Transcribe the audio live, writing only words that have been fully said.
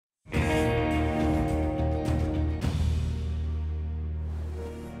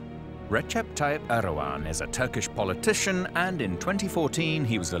Recep Tayyip Erdoğan is a Turkish politician, and in 2014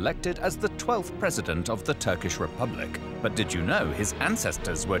 he was elected as the 12th president of the Turkish Republic. But did you know his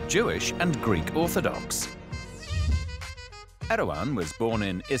ancestors were Jewish and Greek Orthodox? Erdoğan was born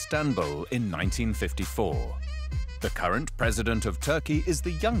in Istanbul in 1954. The current president of Turkey is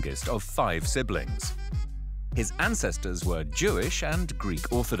the youngest of 5 siblings. His ancestors were Jewish and Greek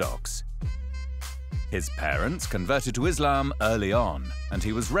Orthodox. His parents converted to Islam early on, and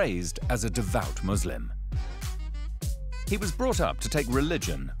he was raised as a devout Muslim. He was brought up to take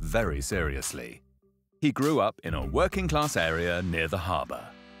religion very seriously. He grew up in a working-class area near the harbour.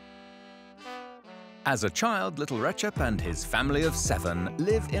 As a child, little Recep and his family of 7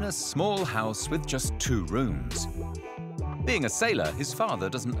 live in a small house with just 2 rooms. Being a sailor, his father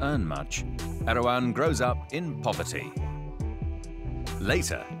doesn't earn much. Erdoğan grows up in poverty.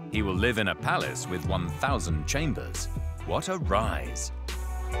 Later, he will live in a palace with 1,000 chambers. What a rise!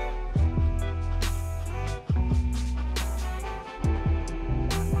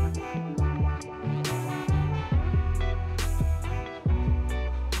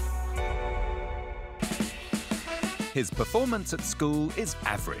 His performance at school is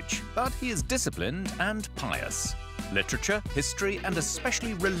average, but he is disciplined and pious. Literature, history, and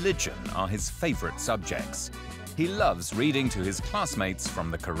especially religion are his favorite subjects. He loves reading to his classmates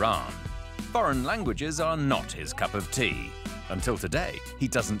from the Quran. Foreign languages are not his cup of tea. Until today, he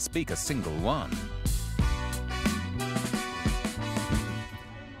doesn't speak a single one.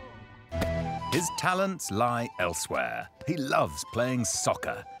 His talents lie elsewhere. He loves playing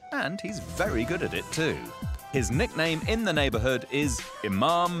soccer, and he's very good at it too. His nickname in the neighborhood is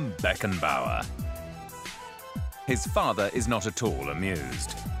Imam Beckenbauer. His father is not at all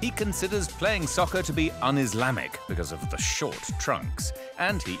amused. He considers playing soccer to be un-Islamic because of the short trunks,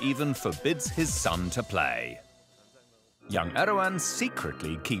 and he even forbids his son to play. Young Erdoğan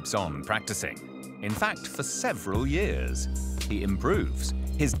secretly keeps on practicing. In fact, for several years. He improves.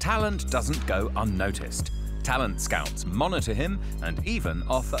 His talent doesn't go unnoticed. Talent scouts monitor him and even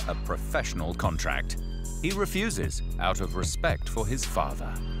offer a professional contract. He refuses out of respect for his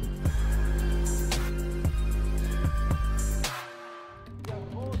father.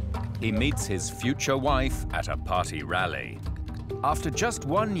 He meets his future wife at a party rally. After just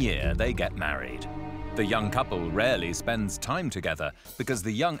 1 year, they get married. The young couple rarely spends time together because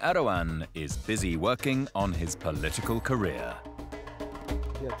the young Erdoğan is busy working on his political career.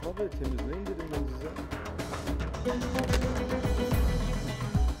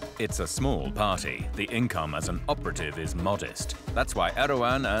 It's a small party. The income as an operative is modest. That's why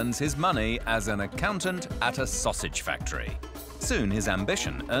Erdoğan earns his money as an accountant at a sausage factory. Soon his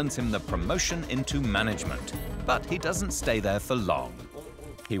ambition earns him the promotion into management, but he doesn't stay there for long.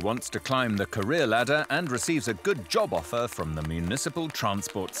 He wants to climb the career ladder and receives a good job offer from the municipal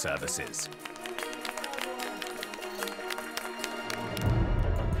transport services.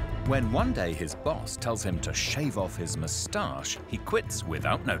 When one day his boss tells him to shave off his moustache, he quits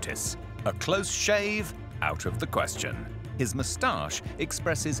without notice. A close shave? Out of the question. His moustache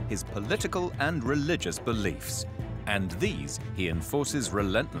expresses his political and religious beliefs, and these he enforces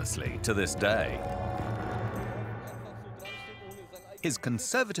relentlessly to this day. His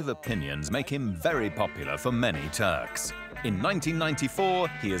conservative opinions make him very popular for many Turks. In 1994,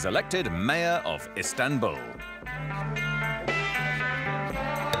 he is elected mayor of Istanbul.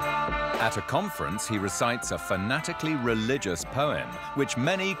 At a conference, he recites a fanatically religious poem, which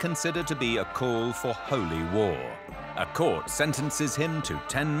many consider to be a call for holy war. A court sentences him to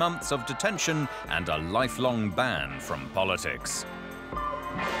 10 months of detention and a lifelong ban from politics.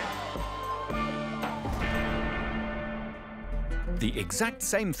 The exact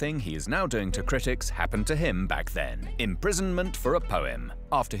same thing he is now doing to critics happened to him back then: imprisonment for a poem.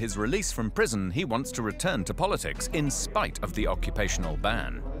 After his release from prison, he wants to return to politics in spite of the occupational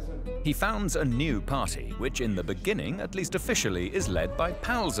ban. He founds a new party, which in the beginning, at least officially, is led by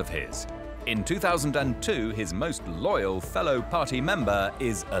pals of his. In 2002, his most loyal fellow party member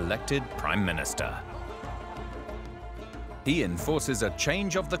is elected Prime Minister. He enforces a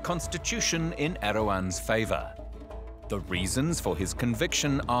change of the constitution in Erdoğan's favor. The reasons for his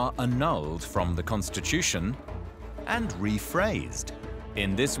conviction are annulled from the constitution and rephrased.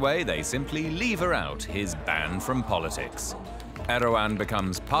 In this way, they simply lever out his ban from politics. Erdoğan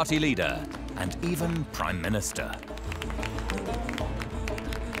becomes party leader and even Prime Minister.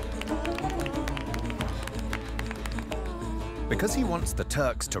 Because he wants the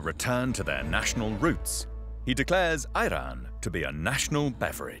Turks to return to their national roots, he declares ayran to be a national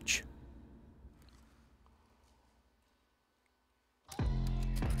beverage.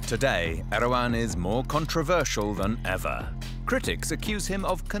 Today, Erdoğan is more controversial than ever. Critics accuse him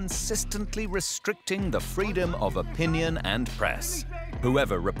of consistently restricting the freedom of opinion and press.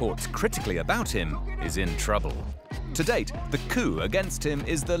 Whoever reports critically about him is in trouble. To date, the coup against him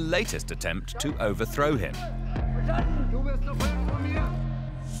is the latest attempt to overthrow him.